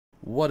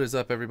What is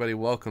up, everybody?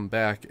 Welcome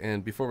back,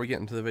 and before we get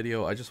into the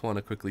video, I just want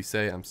to quickly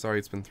say I'm sorry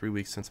it's been 3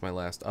 weeks since my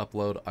last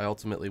upload. I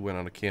ultimately went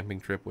on a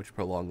camping trip which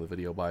prolonged the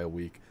video by a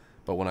week,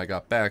 but when I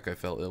got back I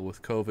fell ill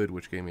with COVID,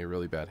 which gave me a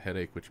really bad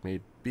headache, which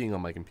made being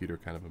on my computer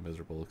kind of a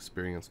miserable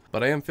experience.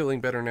 But I am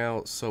feeling better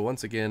now, so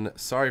once again,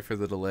 sorry for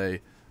the delay.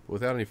 But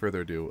without any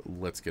further ado,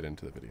 let's get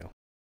into the video.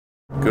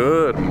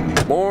 Good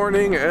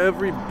morning,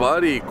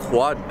 everybody.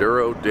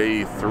 QuadDuro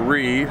day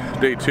 3,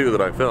 day 2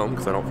 that I filmed,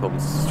 because I don't film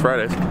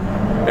Fridays.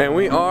 And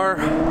we are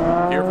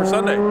here for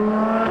Sunday.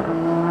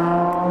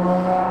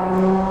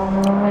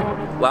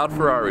 Loud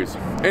Ferraris.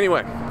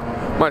 Anyway,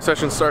 my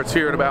session starts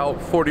here in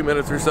about 40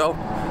 minutes or so.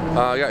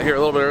 I got here a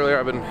little bit earlier.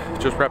 I've been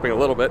just prepping a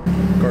little bit.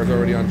 Car's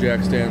already on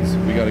jack stands.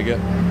 We got to get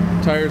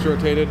tires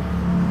rotated.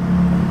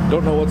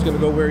 Don't know what's going to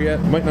go where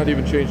yet. Might not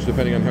even change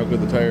depending on how good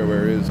the tire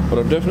wear is. But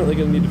I'm definitely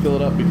going to need to fill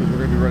it up because we're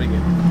going to be running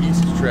an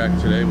east track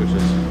today, which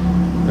is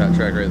that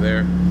track right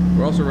there.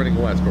 We're also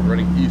running west, but we're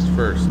running east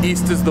first.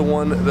 East is the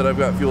one that I've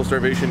got fuel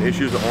starvation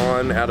issues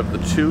on out of the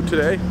two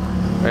today.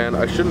 And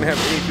I shouldn't have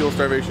any fuel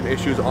starvation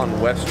issues on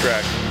west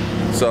track.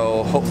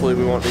 So hopefully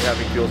we won't be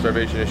having fuel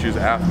starvation issues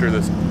after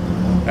this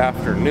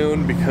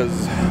afternoon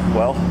because,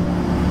 well,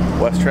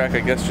 west track I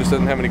guess just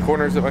doesn't have any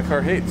corners that my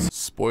car hates.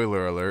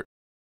 Spoiler alert,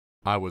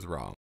 I was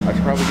wrong. I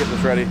should probably get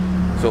this ready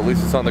so at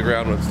least it's on the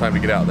ground when it's time to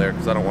get out there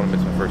because I don't want to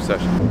miss my first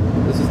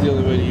session. This is the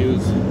only way to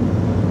use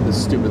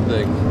this stupid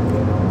thing,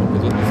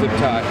 is with the zip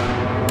tie.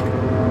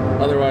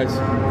 Otherwise,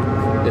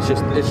 it's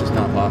just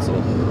not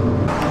possible.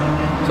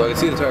 So I can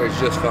see the tires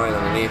just fine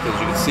underneath. As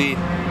you can see,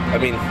 I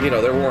mean, you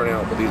know, they're worn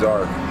out, but these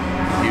are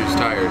used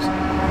tires.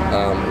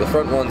 The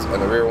front ones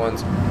and the rear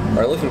ones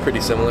are looking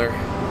pretty similar,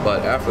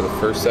 but after the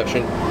first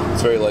session,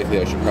 it's very likely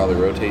I should probably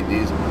rotate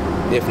these.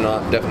 If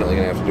not, definitely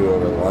going to have to do it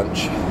over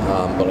lunch,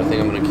 but I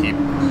think I'm going to keep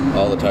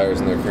all the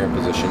tires in their current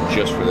position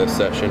just for this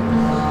session,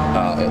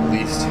 at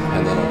least,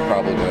 and then I'm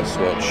probably going to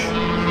switch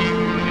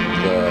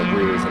the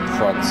rears and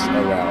fronts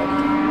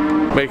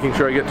around. Making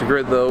sure I get to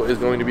grid, though, is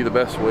going to be the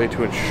best way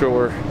to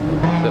ensure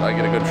that I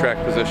get a good track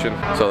position,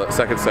 so that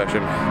second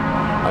session,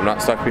 I'm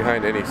not stuck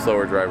behind any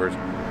slower drivers,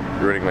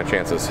 ruining my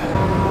chances.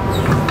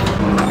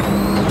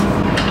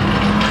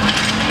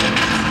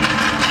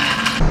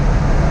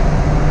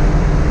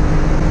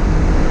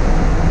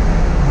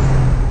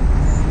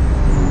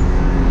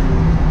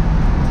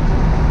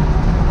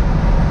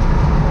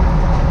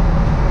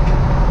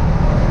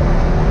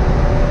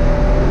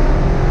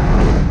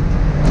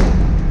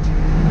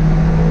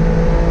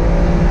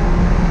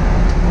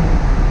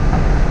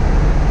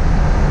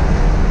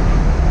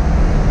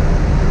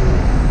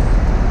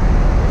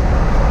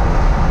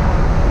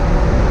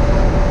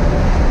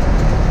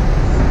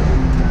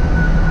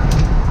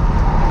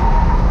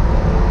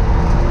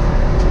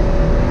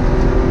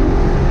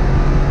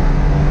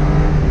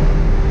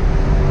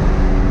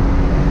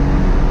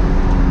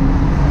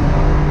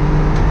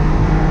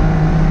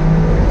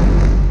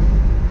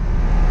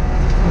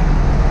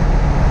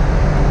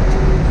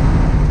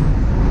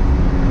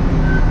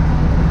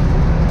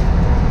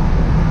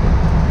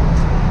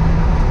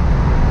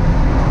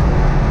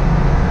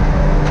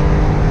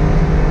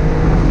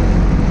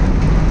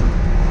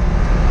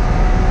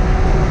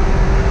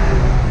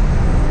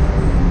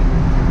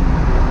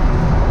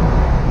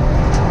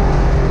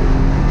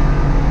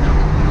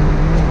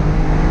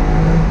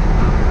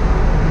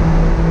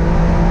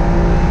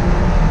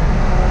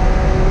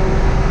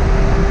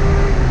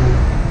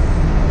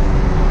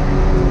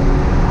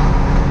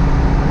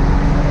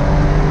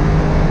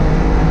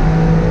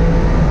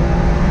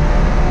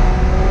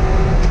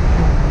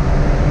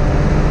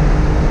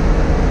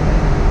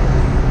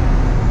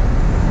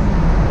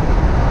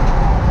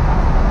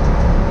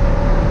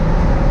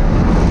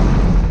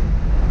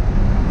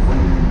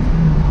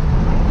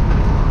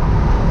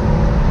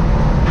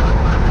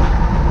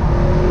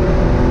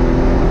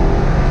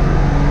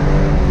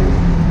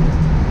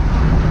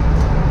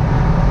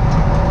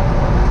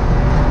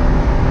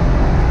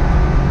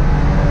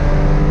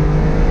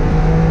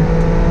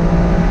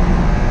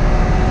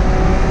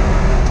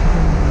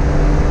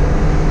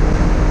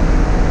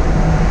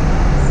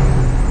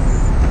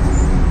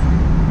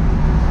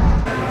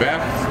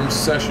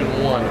 Session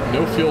 1,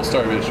 no fuel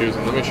starve issues,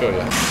 and let me show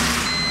you.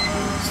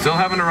 Still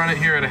having to run it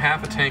here at a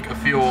half a tank of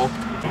fuel.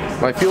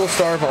 My fuel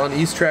starve on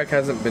East Track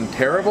hasn't been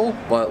terrible,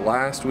 but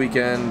last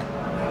time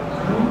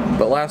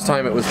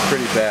it was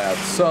pretty bad.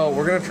 So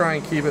we're gonna try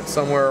and keep it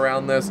somewhere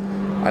around this.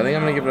 I think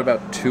I'm gonna give it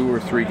about 2 or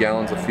 3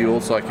 gallons of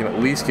fuel so I can at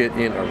least get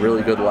in a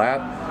really good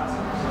lap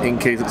in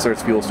case it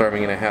starts fuel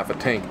starving in a half a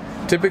tank.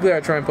 Typically I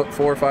try and put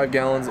 4 or 5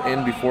 gallons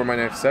in before my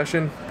next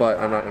session, but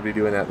I'm not going to be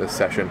doing that this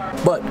session.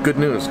 But good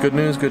news, good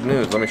news, good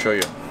news. Let me show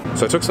you.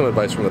 So I took some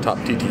advice from the top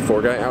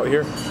TT4 guy out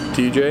here.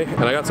 TJ,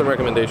 and I got some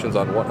recommendations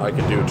on what I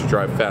could do to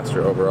drive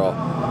faster overall.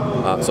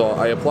 So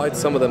I applied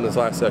some of them this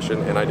last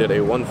session, and I did a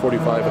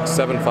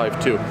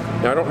 1:45.752.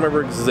 Now I don't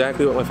remember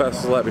exactly what my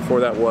fastest lap before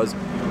that was,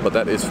 but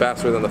that is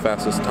faster than the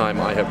fastest time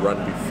I have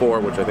run before,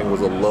 which I think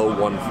was a low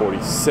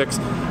 1:46.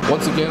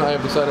 Once again, I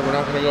have decided we're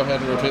not going to go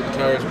ahead and rotate the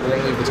tires. We're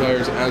going to leave the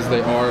tires as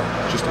they are,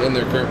 just in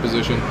their current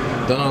position.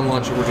 Then on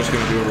lunch, we're just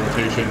going to do a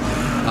rotation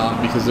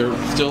because they're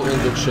still in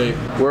good shape.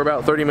 We're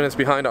about 30 minutes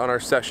behind on our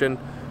session,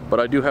 but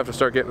I do have to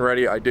start getting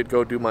ready. I did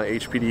go do my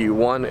HPDE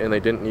 1 and they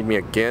didn't need me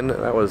again.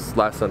 That was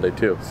last Sunday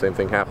too, same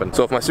thing happened.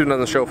 So if my student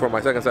doesn't show for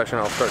my second session,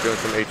 I'll start doing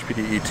some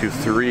HPDE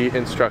 2-3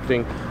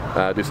 instructing,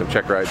 do some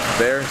check rides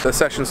there. The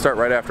sessions start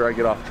right after I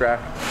get off track,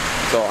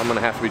 so I'm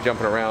gonna have to be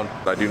jumping around.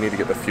 I do need to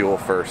get the fuel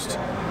first.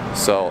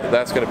 So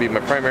that's gonna be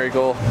my primary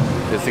goal,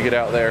 is to get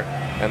out there,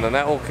 and then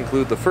that will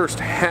conclude the first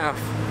half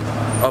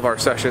of our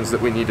sessions that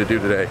we need to do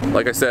today.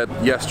 Like I said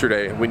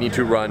yesterday, we need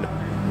to run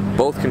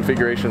both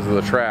configurations of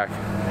the track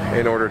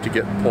in order to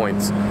get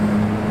points.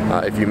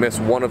 If you miss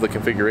one of the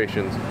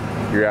configurations,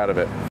 you're out of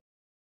it.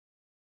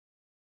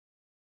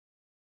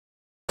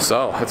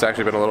 So it's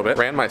actually been a little bit.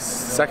 Ran my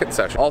second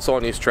session, also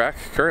on East Track.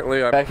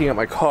 Currently I'm backing up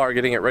my car,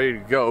 getting it ready to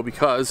go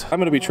because I'm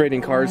gonna be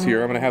trading cars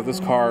here. I'm gonna have this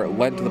car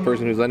lent to the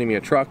person who's lending me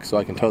a truck so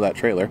I can tow that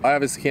trailer. I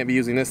obviously can't be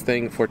using this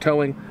thing for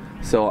towing,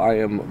 so I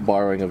am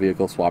borrowing a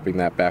vehicle, swapping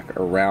that back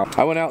around.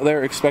 I went out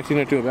there expecting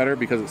to do better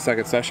because it's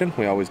second session.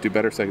 We always do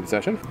better second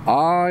session.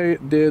 I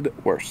did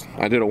worse.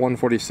 I did a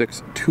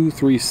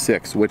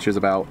 1:46.236, which is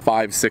about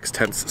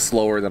 5/6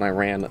 slower than I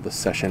ran the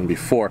session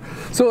before.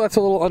 So that's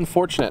a little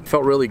unfortunate. It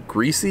felt really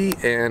greasy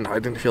and I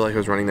didn't feel like I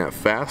was running that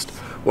fast.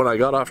 When I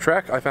got off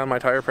track, I found my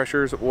tire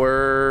pressures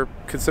were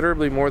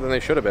considerably more than they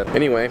should have been.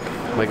 Anyway,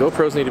 my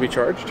GoPros need to be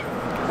charged.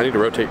 I need to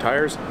rotate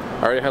tires.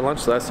 I already had lunch,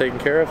 so that's taken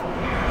care of.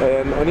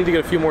 And I need to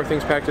get a few more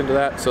things packed into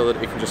that so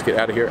that it can just get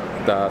out of here,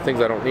 the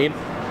things I don't need.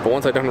 But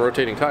once I'm done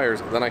rotating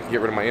tires, then I can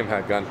get rid of my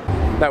impact gun.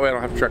 That way I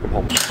don't have to trek them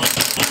home.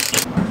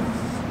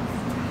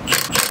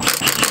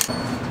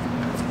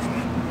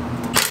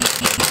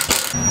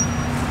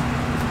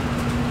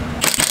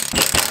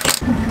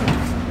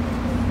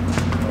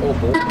 Oh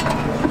boy.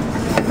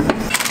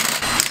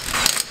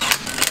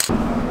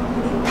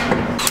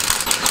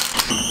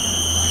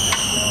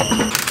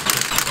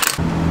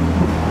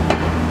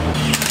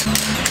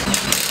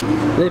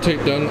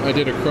 Rotate done. I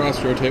did a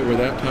cross rotate where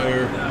that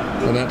tire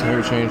and that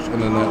tire changed, and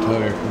then that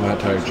tire and that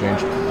tire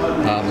changed.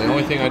 The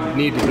only thing I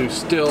need to do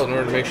still in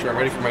order to make sure I'm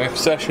ready for my next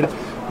session,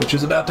 which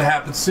is about to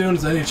happen soon,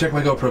 is I need to check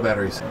my GoPro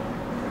batteries.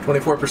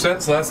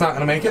 24%, so that's not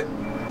going to make it.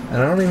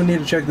 And I don't even need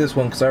to check this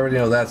one because I already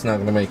know that's not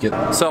going to make it.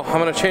 So I'm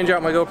going to change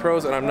out my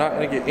GoPros, and I'm not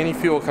going to get any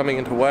fuel coming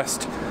into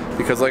West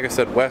because, like I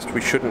said, West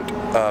we shouldn't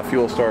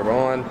fuel starve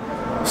on.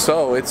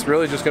 So it's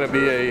really just going to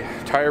be a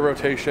tire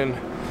rotation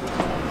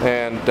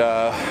and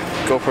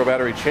GoPro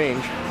battery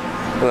change,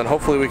 and then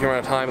hopefully we can run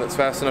a time that's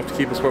fast enough to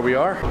keep us where we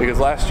are, because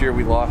last year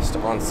we lost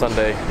on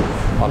Sunday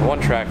on one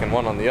track and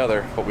one on the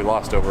other, but we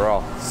lost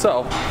overall.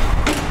 So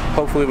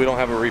hopefully we don't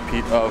have a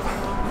repeat of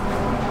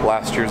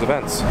last year's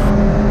events.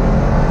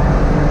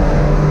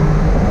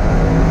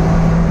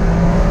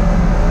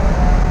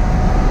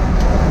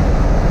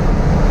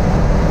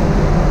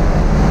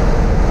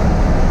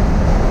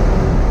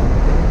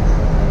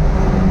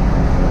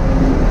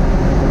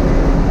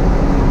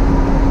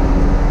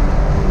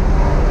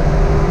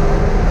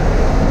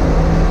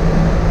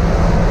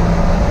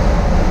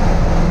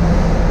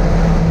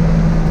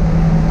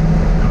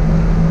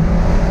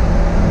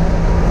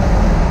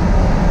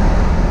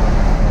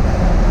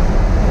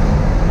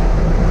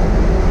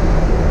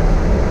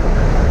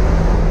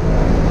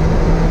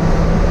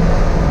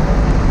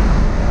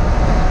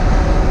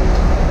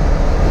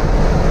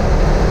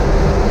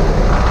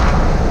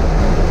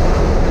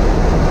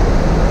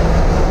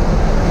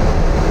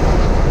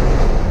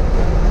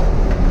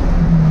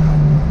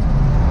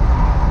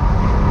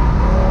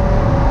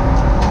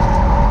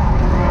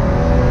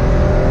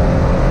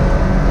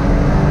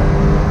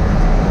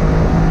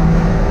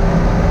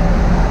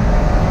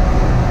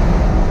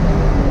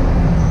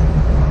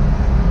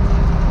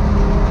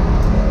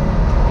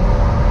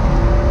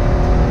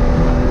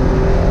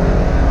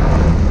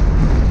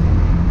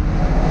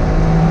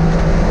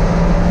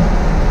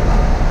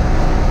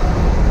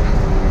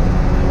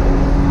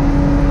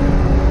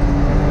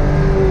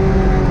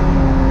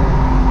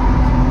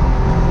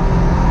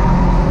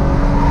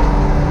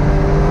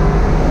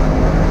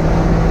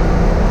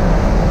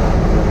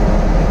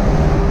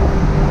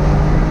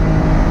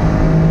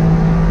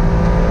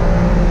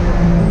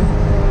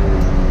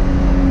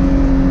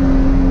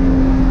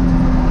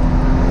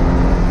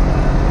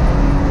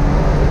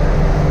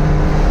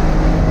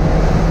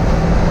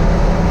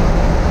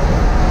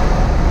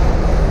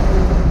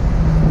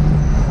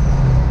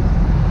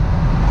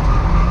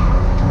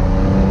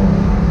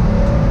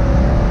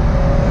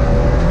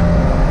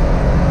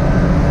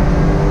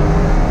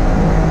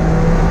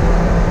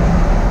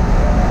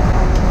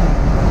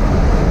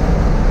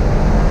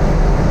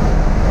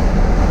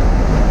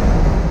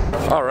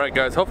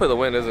 guys, hopefully the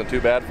wind isn't too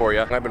bad for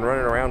you. I've been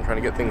running around trying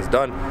to get things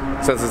done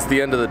since it's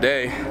the end of the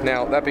day.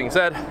 Now, that being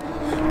said,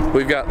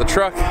 we've got the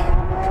truck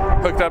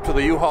hooked up to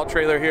the U-Haul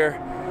trailer here,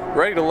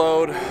 ready to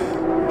load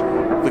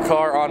the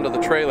car onto the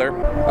trailer.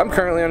 I'm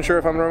currently unsure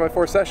if I'm gonna run my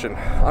fourth session.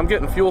 I'm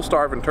getting fuel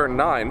starved in turn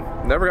 9.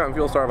 Never gotten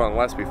fuel starved on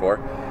less before.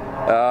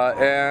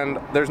 And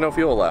there's no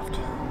fuel left,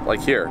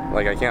 like here.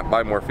 Like, I can't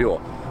buy more fuel.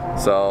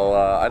 So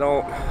I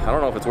don't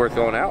know if it's worth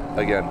going out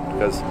again,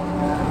 because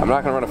I'm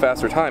not gonna run a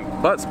faster time.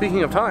 But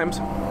speaking of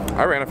times,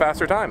 I ran a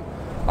faster time.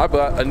 I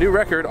bought a new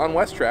record on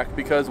West Track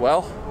because,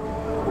 well,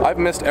 I've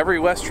missed every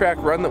West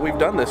Track run that we've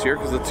done this year,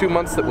 because the 2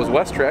 months that was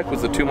West Track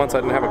was the 2 months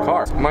I didn't have a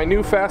car. My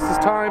new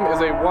fastest time is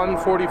a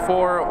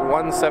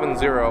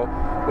 1:44.170,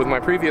 with my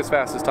previous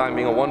fastest time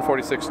being a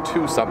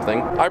 1:46.2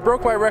 something. I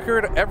broke my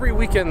record every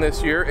weekend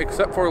this year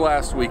except for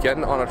last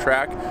weekend on a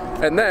track,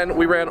 and then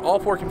we ran all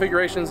 4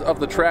 configurations of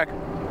the track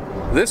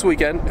this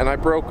weekend, and I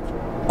broke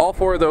all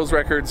 4 of those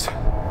records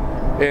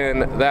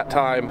in that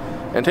time,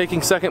 and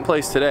taking second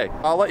place today.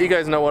 I'll let you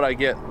guys know what I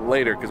get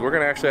later, because we're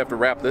gonna actually have to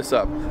wrap this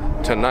up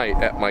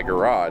tonight at my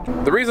garage.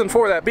 The reason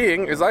for that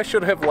being is I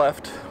should have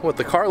left with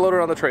the car loaded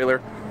on the trailer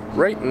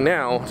right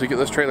now to get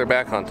this trailer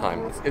back on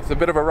time. It's a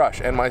bit of a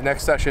rush, and my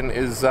next session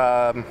is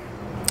gonna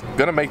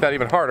make that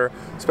even harder,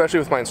 especially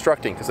with my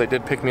instructing, because they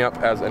did pick me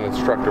up as an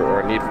instructor, or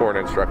a need for an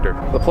instructor.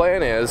 The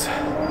plan is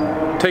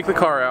take the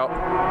car out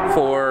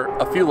for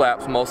a few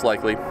laps, most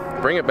likely,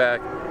 bring it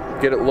back,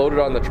 get it loaded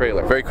on the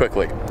trailer very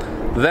quickly.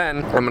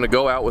 Then I'm gonna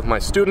go out with my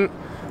student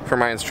for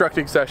my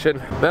instructing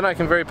session. Then I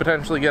can very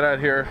potentially get out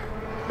here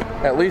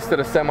at least at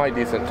a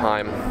semi-decent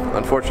time.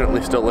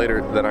 Unfortunately, still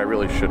later than I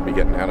really should be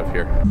getting out of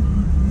here.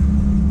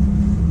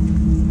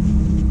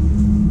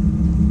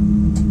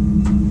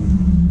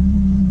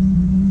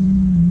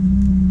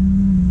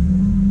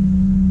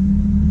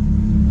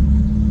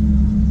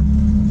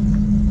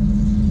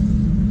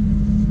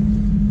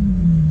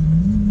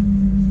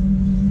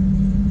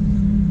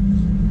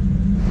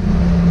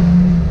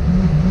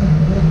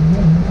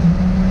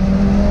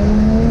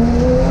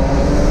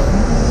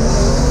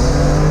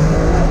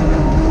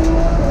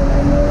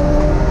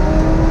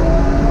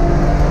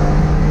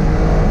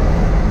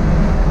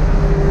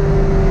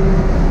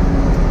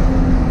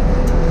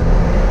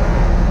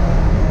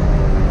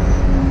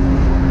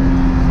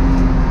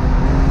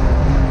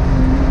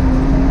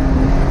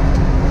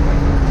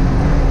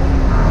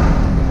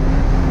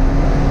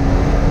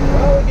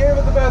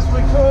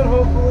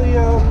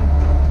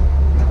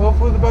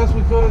 Hopefully the best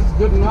we could is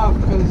good enough,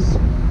 because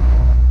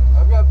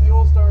I've got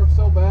fuel starved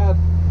so bad.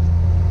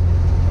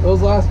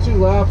 Those last 2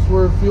 laps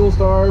were fuel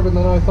starved, and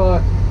then I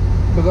thought,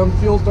 because I'm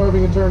fuel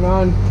starving in turn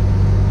 9,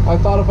 I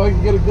thought if I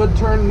could get a good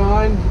turn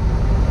 9,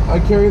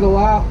 I'd carry the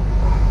lap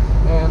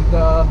and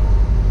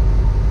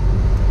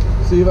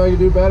see if I could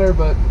do better.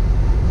 But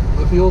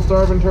the fuel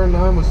starved in turn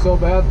 9 was so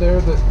bad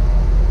there that,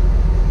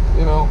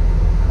 you know,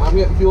 I'm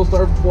getting fuel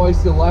starved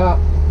twice the lap.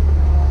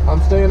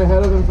 I'm staying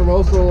ahead of him for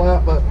most of the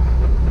lap, but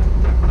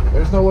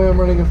there's no way I'm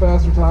running a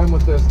faster time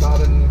with this, not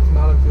in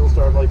fuel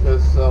starved like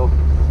this. So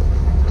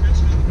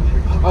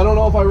I don't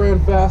know if I ran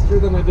faster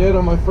than I did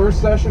on my first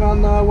session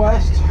on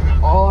West.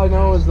 All I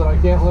know is that I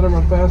can't let him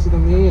run faster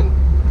than me, and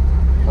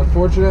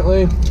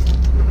unfortunately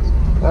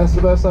that's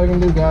the best I can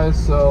do, guys.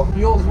 So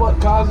fuel's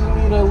what causes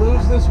me to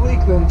lose this week,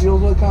 then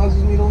fuel's what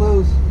causes me to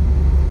lose.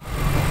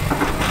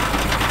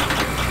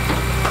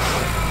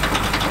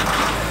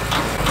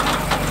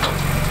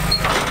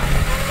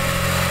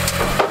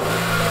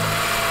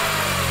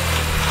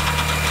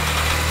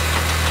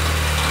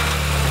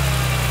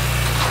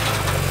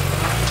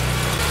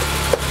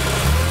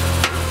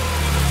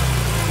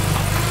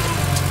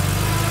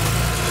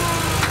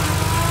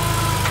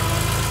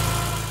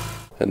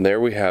 And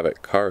there we have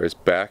it. Car is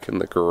back in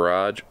the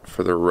garage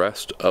for the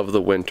rest of the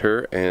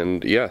winter.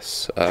 And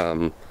yes,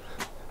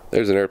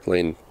 there's an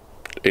airplane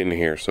in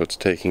here, so it's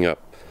taking up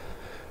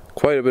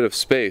quite a bit of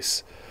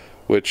space,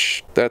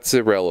 which that's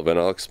irrelevant.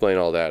 I'll explain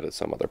all that at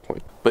some other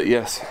point. But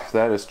yes,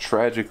 that is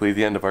tragically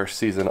the end of our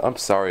season. I'm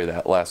sorry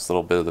that last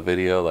little bit of the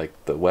video, like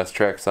the West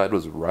Track side,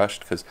 was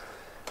rushed, because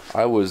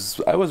I was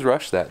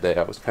rushed that day.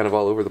 I was kind of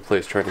all over the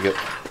place trying to get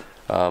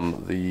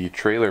the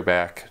trailer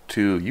back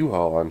to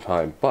U-Haul on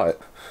time.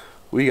 But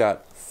we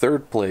got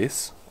 3rd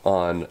place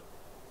on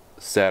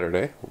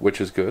Saturday,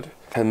 which is good.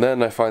 And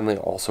then I finally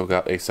also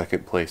got a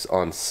 2nd place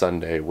on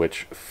Sunday,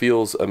 which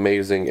feels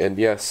amazing. And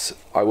yes,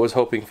 I was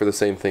hoping for the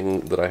same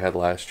thing that I had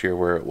last year,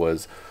 where it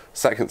was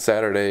 2nd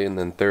Saturday and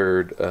then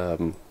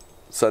 3rd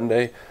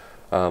Sunday.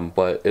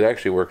 But it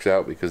actually works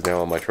out, because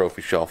now on my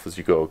trophy shelf, as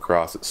you go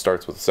across, it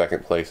starts with a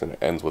 2nd place and it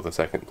ends with a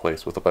 2nd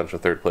place with a bunch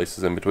of 3rd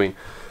places in between.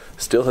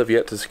 Still have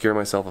yet to secure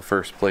myself a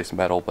 1st place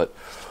medal, but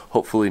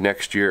hopefully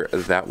next year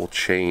that will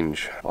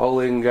change. All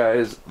in,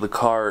 guys, the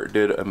car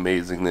did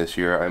amazing this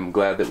year. I'm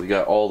glad that we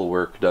got all the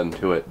work done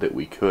to it that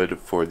we could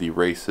for the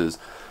races,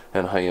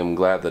 and I am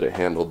glad that it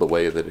handled the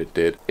way that it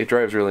did. It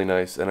drives really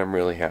nice, and I'm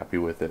really happy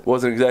with it.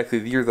 Wasn't exactly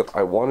the year that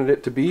I wanted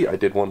it to be. I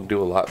did want to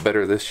do a lot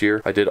better this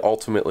year. I did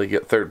ultimately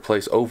get 3rd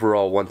place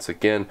overall once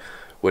again,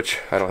 which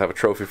I don't have a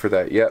trophy for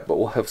that yet, but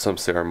we'll have some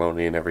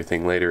ceremony and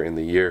everything later in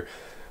the year.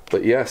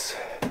 But yes,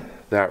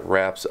 that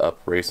wraps up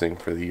racing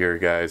for the year,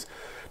 guys.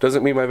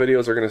 Doesn't mean my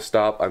videos are going to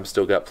stop. I'm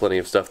still got plenty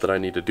of stuff that I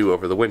need to do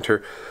over the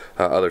winter.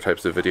 Other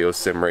types of videos,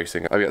 sim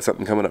racing. I've got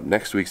something coming up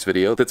next week's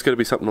video that's going to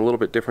be something a little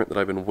bit different that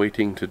I've been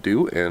waiting to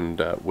do and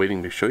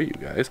waiting to show you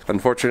guys.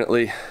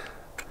 Unfortunately,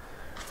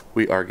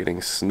 we are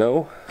getting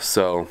snow,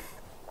 so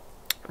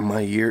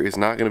my year is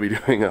not going to be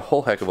doing a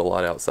whole heck of a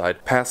lot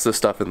outside past the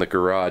stuff in the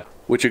garage,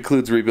 which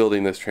includes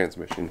rebuilding this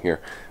transmission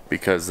here,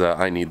 because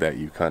I need that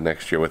Yukon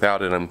next year.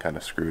 Without it, I'm kind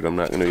of screwed. I'm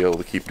not going to be able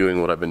to keep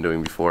doing what I've been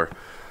doing before.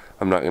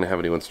 I'm not going to have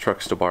anyone's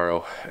trucks to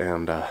borrow,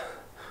 and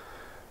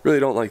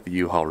really don't like the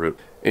U-Haul route.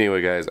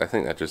 Anyway, guys, I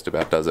think that just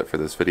about does it for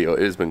this video.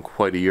 It has been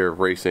quite a year of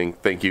racing.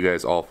 Thank you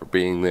guys all for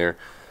being there.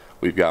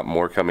 We've got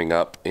more coming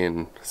up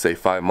in, say,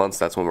 5 months.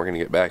 That's when we're going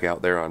to get back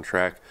out there on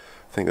track.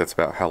 I think that's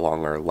about how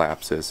long our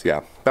lapse is.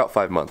 Yeah, about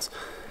 5 months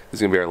is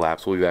going to be our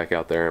lapse. We'll be back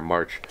out there in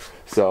March.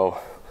 So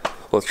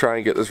let's try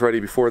and get this ready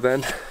before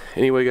then.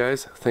 Anyway,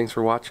 guys, thanks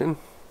for watching,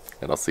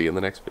 and I'll see you in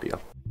the next video.